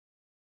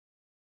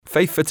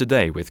Faith for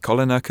Today with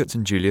Colin Urquhart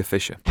and Julia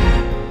Fisher.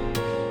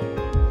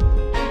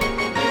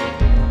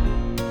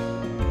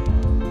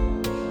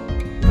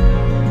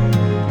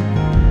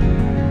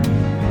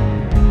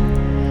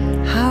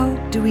 How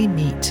do we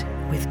meet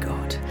with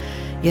God?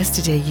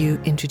 Yesterday you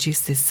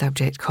introduced this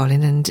subject,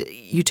 Colin, and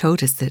you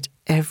told us that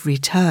every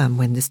term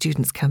when the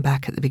students come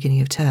back at the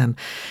beginning of term,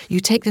 you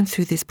take them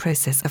through this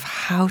process of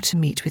how to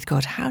meet with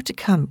God, how to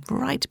come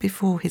right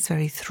before his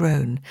very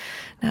throne.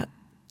 Now,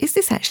 is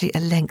this actually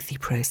a lengthy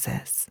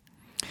process?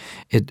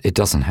 It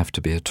doesn't have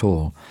to be at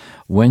all.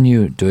 When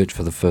you do it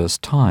for the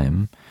first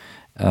time,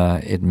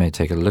 it may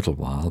take a little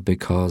while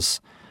because,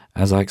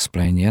 as I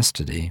explained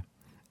yesterday,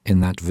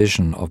 in that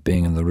vision of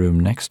being in the room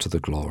next to the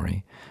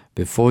glory,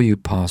 before you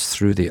pass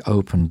through the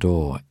open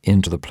door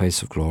into the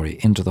place of glory,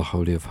 into the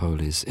Holy of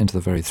Holies, into the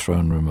very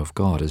throne room of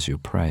God as you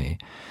pray,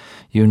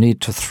 you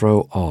need to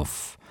throw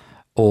off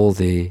all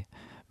the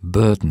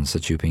burdens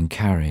that you've been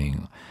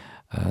carrying.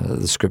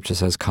 The scripture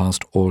says,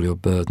 cast all your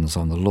burdens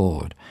on the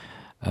Lord.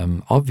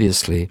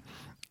 Obviously,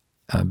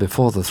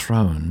 before the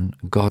throne,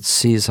 God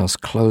sees us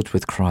clothed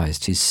with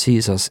Christ. He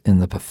sees us in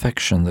the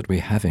perfection that we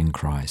have in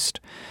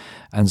Christ.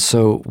 And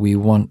so we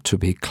want to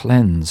be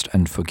cleansed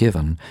and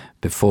forgiven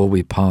before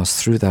we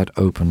pass through that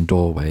open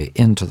doorway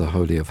into the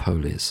Holy of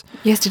Holies.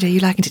 Yesterday you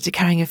likened it to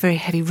carrying a very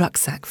heavy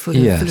rucksack full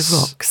of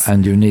rocks.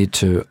 And you need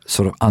to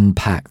sort of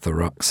unpack the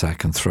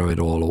rucksack and throw it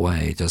all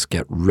away, just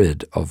get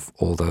rid of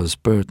all those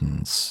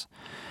burdens.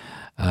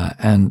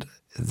 And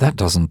that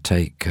doesn't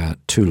take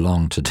too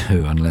long to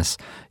do unless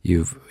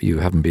you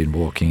haven't been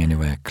walking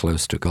anywhere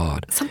close to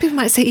God. Some people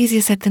might say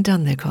easier said than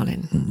done there,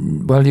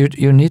 Colin. Well,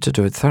 you need to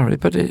do it thoroughly,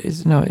 but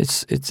it's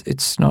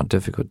not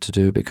difficult to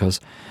do because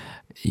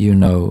you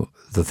know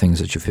the things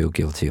that you feel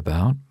guilty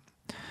about.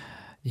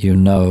 You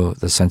know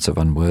the sense of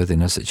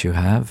unworthiness that you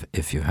have,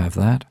 if you have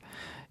that.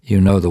 You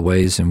know the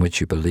ways in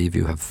which you believe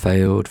you have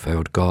failed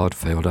God,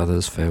 failed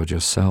others, failed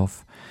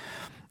yourself.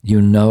 You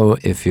know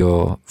if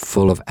you're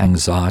full of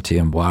anxiety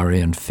and worry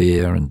and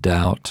fear and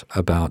doubt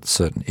about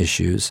certain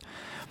issues.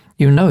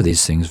 You know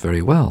these things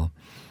very well.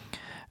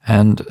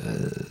 And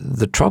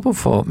the trouble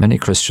for many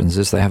Christians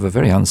is they have a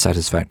very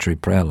unsatisfactory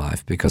prayer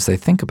life because they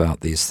think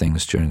about these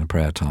things during the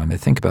prayer time. They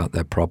think about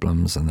their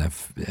problems and their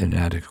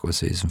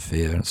inadequacies and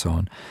fear and so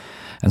on,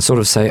 and sort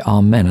of say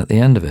amen at the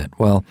end of it.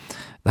 Well,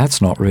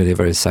 that's not really a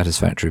very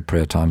satisfactory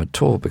prayer time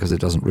at all because it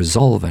doesn't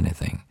resolve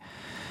anything.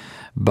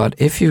 But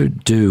if you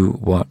do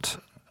what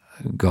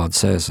God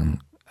says and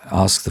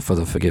ask for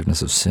the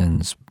forgiveness of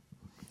sins,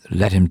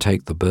 let him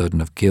take the burden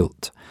of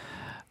guilt,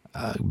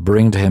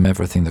 bring to him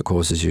everything that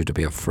causes you to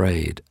be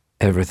afraid,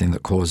 everything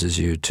that causes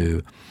you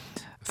to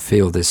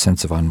feel this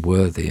sense of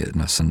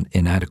unworthiness and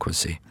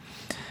inadequacy.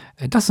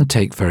 It doesn't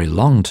take very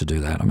long to do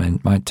that. I mean,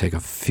 it might take a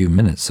few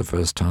minutes the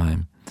first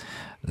time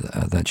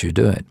that you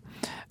do it.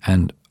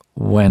 And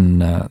when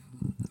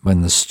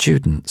the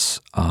students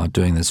are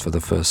doing this for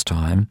the first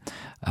time,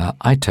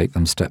 I take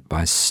them step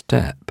by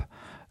step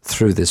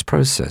through this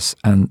process.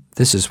 And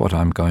this is what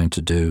I'm going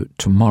to do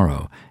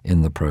tomorrow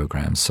in the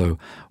program. So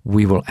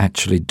we will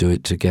actually do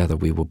it together.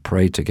 We will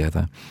pray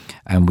together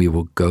and we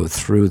will go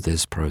through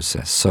this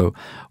process. So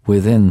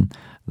within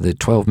the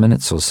 12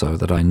 minutes or so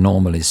that I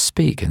normally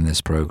speak in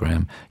this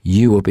program,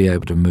 you will be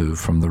able to move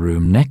from the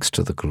room next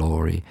to the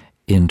glory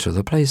into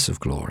the place of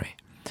glory.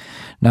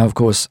 Now, of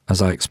course,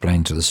 as I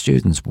explained to the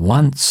students,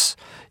 once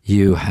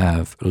you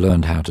have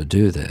learned how to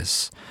do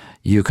this,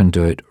 you can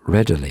do it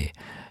readily.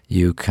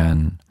 You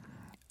can,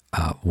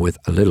 with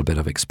a little bit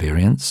of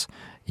experience,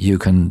 you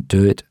can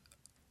do it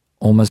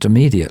almost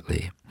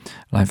immediately.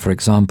 Like, for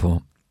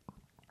example,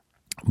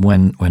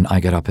 when I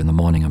get up in the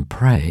morning and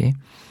pray,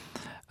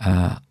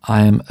 I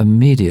am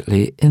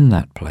immediately in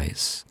that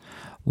place.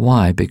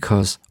 Why?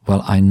 Because,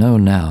 well, I know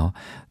now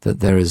that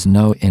there is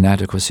no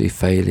inadequacy,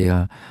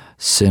 failure,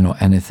 sin or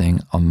anything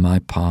on my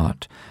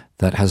part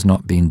that has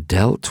not been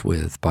dealt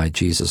with by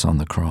Jesus on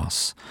the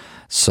cross.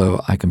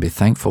 So I can be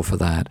thankful for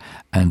that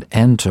and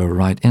enter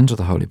right into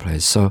the holy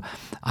place. So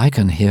I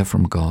can hear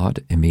from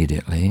God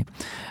immediately,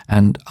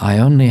 and I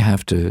only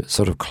have to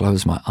sort of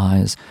close my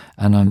eyes,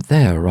 and I'm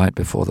there right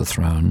before the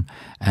throne,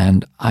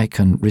 and I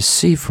can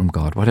receive from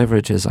God whatever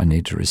it is I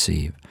need to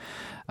receive.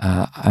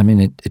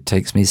 It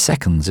takes me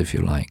seconds, if you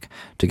like,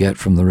 to get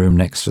from the room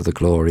next to the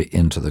glory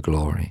into the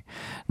glory.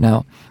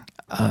 Now,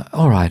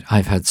 all right,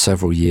 I've had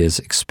several years'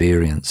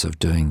 experience of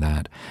doing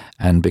that,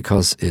 and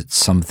because it's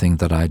something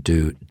that I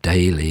do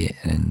daily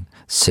in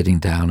sitting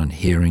down and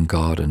hearing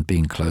God and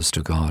being close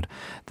to God,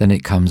 then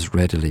it comes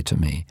readily to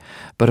me.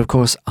 But of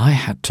course, I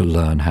had to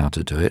learn how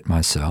to do it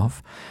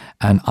myself,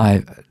 and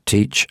I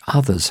teach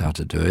others how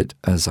to do it,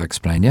 as I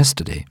explained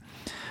yesterday.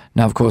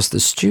 Now, of course, the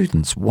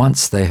students,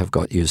 once they have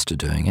got used to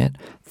doing it,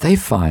 they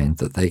find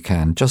that they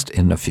can, just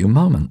in a few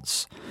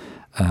moments,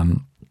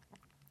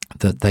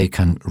 that they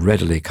can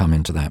readily come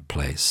into that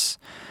place.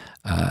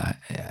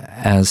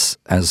 As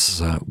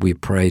we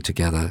pray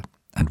together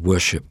and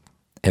worship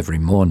every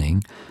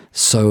morning,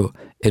 so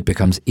it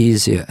becomes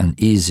easier and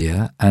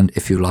easier, and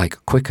if you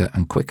like, quicker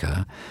and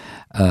quicker,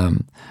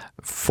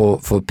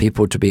 for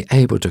people to be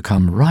able to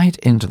come right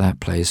into that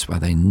place where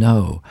they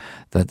know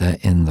that they're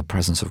in the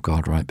presence of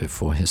God right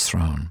before His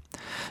throne.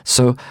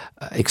 So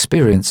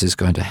experience is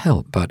going to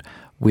help, but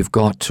we've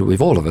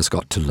all of us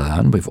got to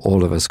learn. We've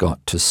all of us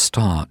got to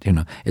start.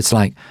 It's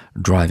like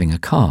driving a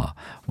car.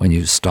 When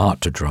you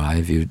start to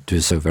drive, you do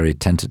so very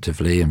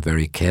tentatively and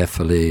very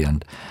carefully,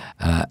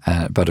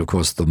 but of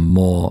course, the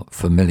more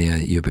familiar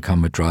you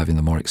become with driving,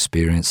 the more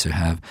experience you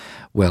have.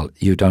 Well,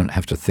 you don't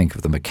have to think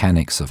of the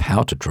mechanics of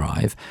how to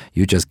drive.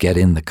 You just get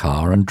in the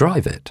car and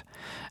drive it.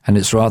 And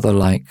it's rather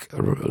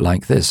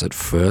like this. At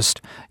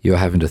first, you're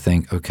having to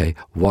think, okay,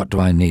 what do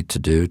I need to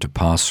do to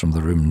pass from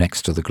the room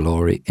next to the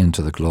glory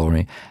into the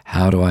glory?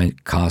 How do I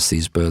cast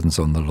these burdens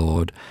on the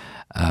Lord?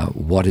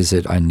 What is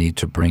it I need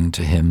to bring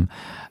to Him?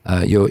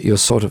 You're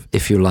sort of,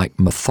 if you like,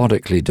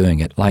 methodically doing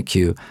it, like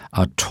you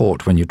are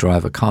taught when you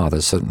drive a car.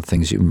 There's certain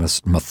things you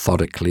must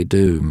methodically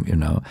do,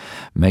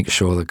 Make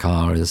sure the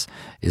car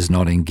is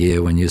not in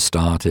gear when you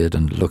start it,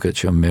 and look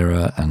at your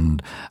mirror,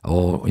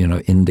 or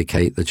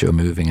indicate that you're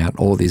moving out,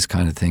 all these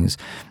kind of things.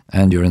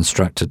 And your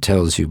instructor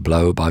tells you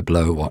blow by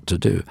blow what to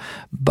do.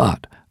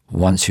 But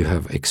once you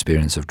have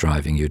experience of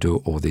driving, you do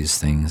all these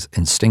things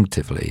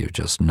instinctively. You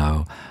just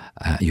know.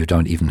 You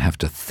don't even have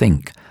to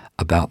think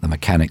about the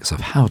mechanics of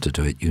how to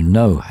do it. You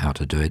know how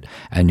to do it,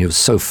 and you're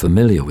so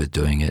familiar with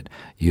doing it,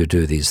 you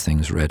do these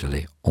things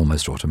readily,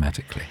 almost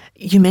automatically.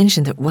 You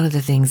mentioned that one of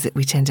the things that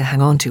we tend to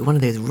hang on to, one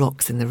of those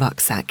rocks in the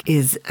rucksack,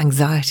 is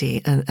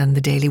anxiety and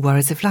the daily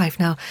worries of life.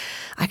 Now,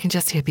 I can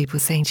just hear people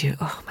saying to you,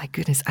 oh my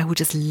goodness, I would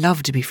just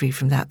love to be free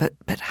from that,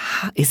 but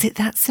how, is it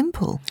that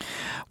simple?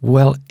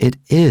 Well, it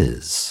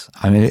is.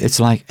 I mean,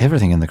 it's like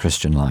everything in the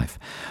Christian life.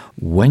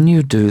 When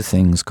you do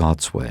things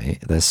God's way,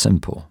 they're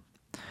simple.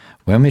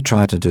 When we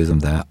try to do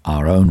them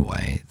our own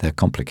way, they're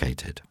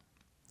complicated.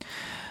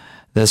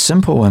 They're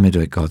simple when we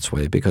do it God's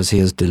way because He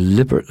has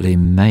deliberately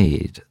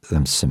made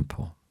them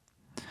simple.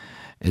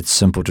 It's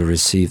simple to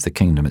receive the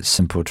kingdom. It's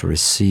simple to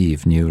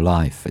receive new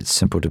life. It's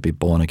simple to be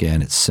born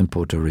again. It's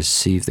simple to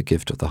receive the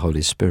gift of the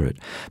Holy Spirit,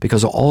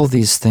 because all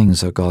these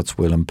things are God's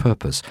will and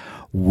purpose.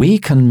 We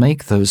can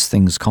make those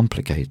things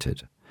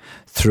complicated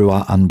through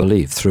our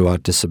unbelief, through our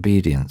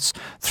disobedience,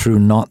 through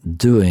not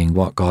doing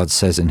what God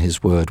says in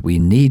His Word we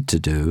need to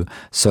do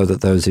so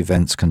that those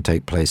events can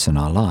take place in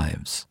our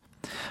lives.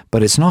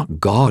 But it's not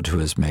God who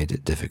has made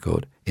it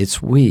difficult,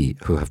 it's we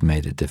who have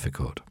made it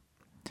difficult.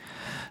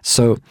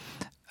 So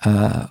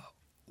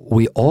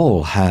we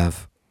all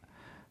have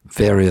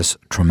various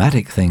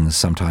traumatic things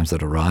sometimes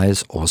that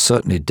arise, or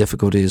certainly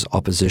difficulties,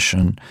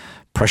 opposition,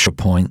 pressure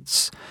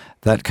points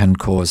that can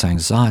cause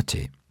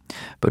anxiety.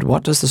 But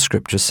what does the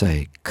Scripture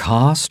say?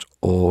 Cast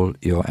all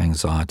your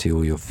anxiety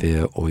or your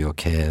fear or your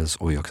cares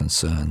or your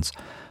concerns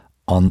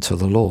onto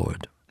the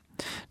Lord.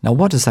 Now,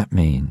 what does that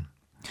mean?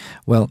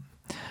 Well,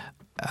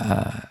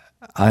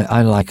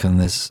 I liken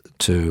this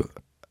to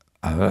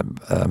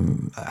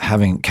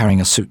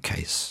carrying a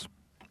suitcase.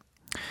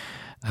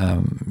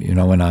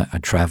 When I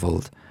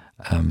traveled,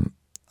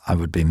 I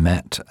would be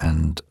met,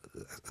 and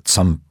at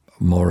some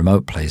more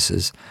remote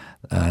places,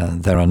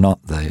 there are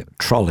not the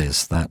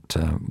trolleys that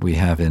we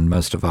have in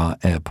most of our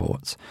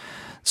airports.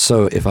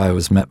 So if I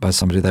was met by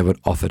somebody, they would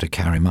offer to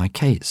carry my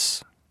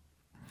case.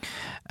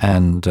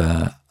 And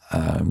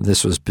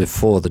this was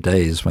before the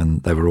days when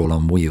they were all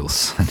on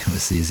wheels and it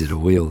was easy to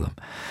wheel them.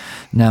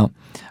 Now,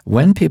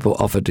 when people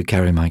offered to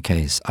carry my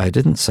case, I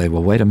didn't say,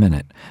 well, wait a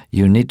minute,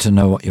 you need to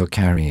know what you're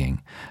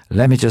carrying.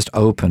 Let me just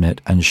open it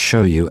and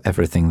show you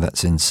everything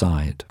that's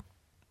inside.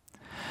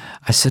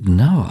 I said,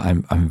 no,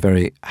 I'm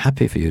very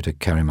happy for you to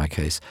carry my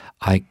case.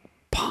 I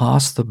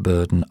passed the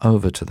burden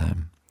over to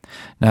them.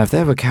 Now, if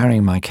they were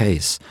carrying my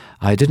case,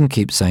 I didn't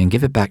keep saying,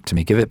 give it back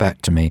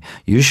to me,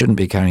 you shouldn't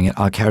be carrying it,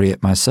 I'll carry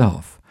it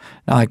myself.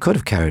 Now, I could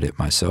have carried it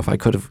myself, I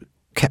could have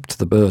kept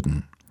the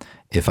burden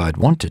if I'd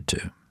wanted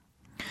to.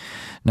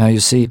 Now,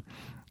 you see,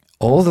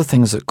 all the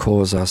things that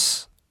cause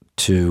us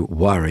to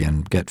worry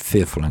and get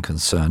fearful and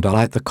concerned are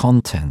like the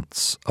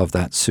contents of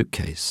that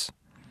suitcase.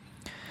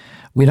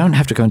 We don't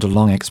have to go into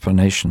long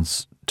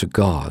explanations to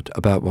God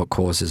about what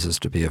causes us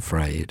to be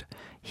afraid.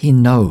 He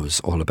knows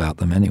all about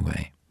them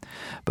anyway.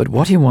 But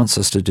what He wants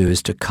us to do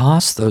is to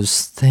cast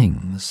those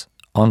things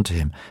onto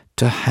Him,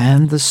 to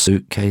hand the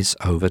suitcase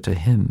over to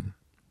Him.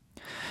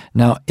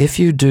 Now, if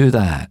you do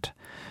that,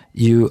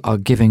 you are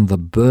giving the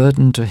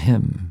burden to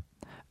Him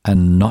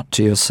and not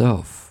to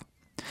yourself.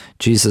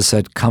 Jesus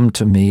said, come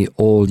to me,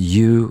 all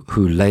you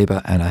who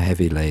labor and are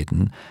heavy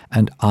laden,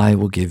 and I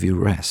will give you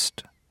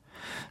rest.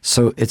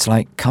 So it's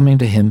like coming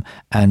to Him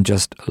and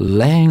just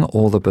laying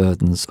all the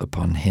burdens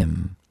upon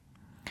Him.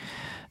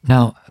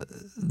 Now,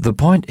 the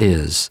point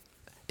is,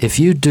 if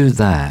you do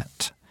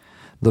that,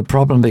 the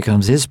problem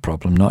becomes His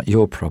problem, not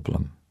your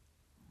problem.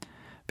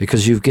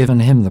 Because you've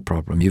given Him the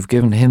problem, you've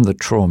given Him the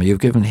trauma, you've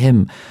given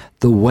Him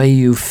the way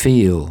you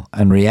feel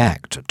and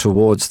react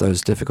towards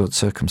those difficult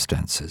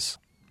circumstances.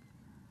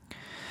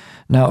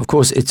 Now, of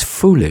course, it's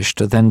foolish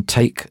to then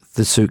take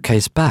the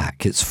suitcase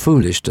back. It's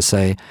foolish to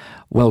say,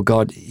 well,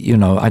 God,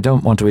 I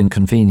don't want to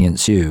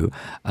inconvenience you,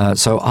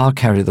 so I'll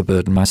carry the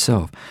burden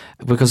myself.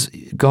 Because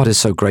God is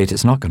so great,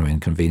 it's not going to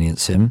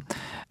inconvenience him,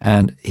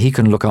 and he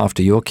can look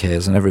after your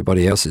cares and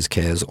everybody else's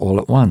cares all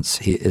at once.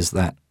 He is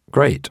that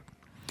great.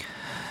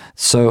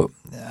 So,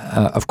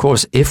 of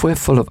course, if we're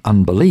full of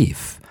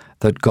unbelief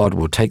that God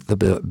will take the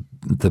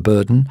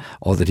burden,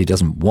 or that he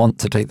doesn't want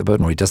to take the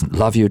burden, or he doesn't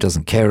love you,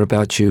 doesn't care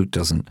about you,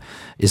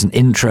 isn't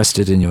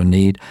interested in your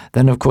need,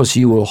 then of course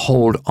you will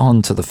hold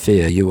on to the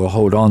fear, you will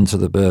hold on to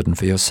the burden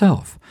for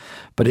yourself.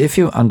 But if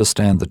you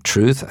understand the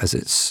truth as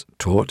it's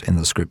taught in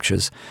the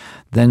Scriptures,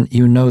 then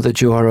you know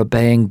that you are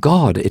obeying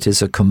God. It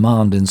is a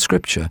command in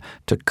Scripture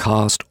to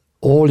cast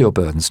all your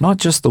burdens, not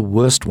just the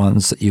worst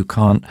ones that you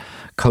can't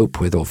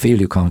cope with or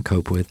feel you can't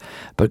cope with,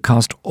 but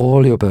cast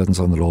all your burdens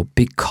on the Lord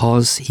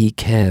because he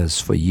cares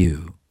for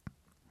you.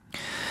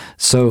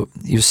 So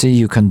you see,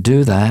 you can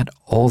do that,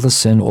 all the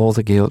sin, all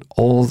the guilt,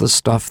 all the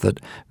stuff that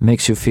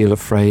makes you feel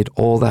afraid,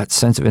 all that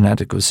sense of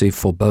inadequacy,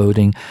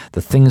 foreboding,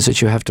 the things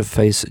that you have to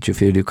face that you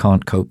feel you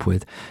can't cope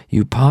with.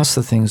 You pass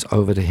the things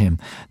over to him.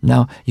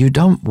 Now, you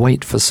don't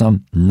wait for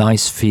some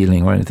nice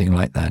feeling or anything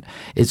like that.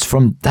 It's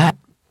from that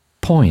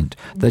point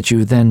that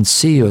you then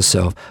see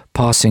yourself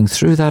passing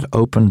through that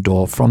open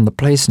door from the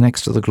place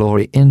next to the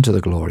glory into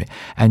the glory,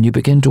 and you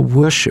begin to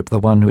worship the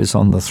one who is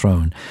on the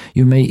throne.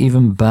 You may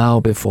even bow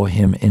before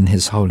him in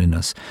his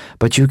holiness,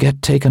 but you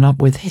get taken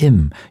up with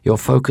him. Your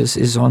focus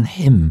is on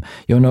him.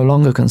 You're no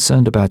longer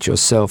concerned about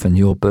yourself and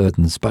your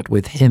burdens, but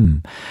with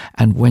him.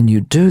 And when you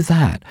do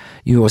that,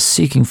 you are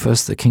seeking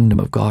first the kingdom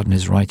of God and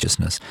his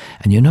righteousness.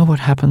 And you know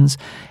what happens?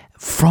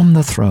 From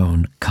the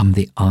throne come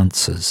the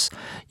answers.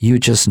 You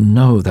just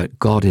know that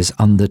God is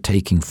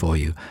undertaking for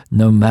you.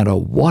 No matter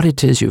what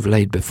it is you've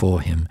laid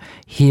before him,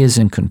 he is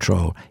in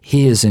control,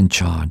 he is in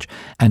charge,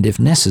 and if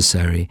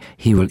necessary,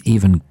 he will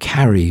even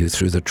carry you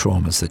through the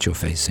traumas that you're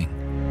facing.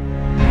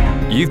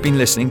 You've been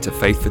listening to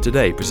Faith for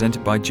Today,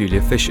 presented by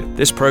Julia Fisher.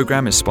 This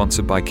program is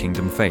sponsored by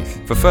Kingdom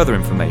Faith. For further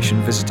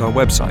information, visit our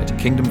website,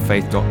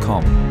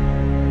 kingdomfaith.com.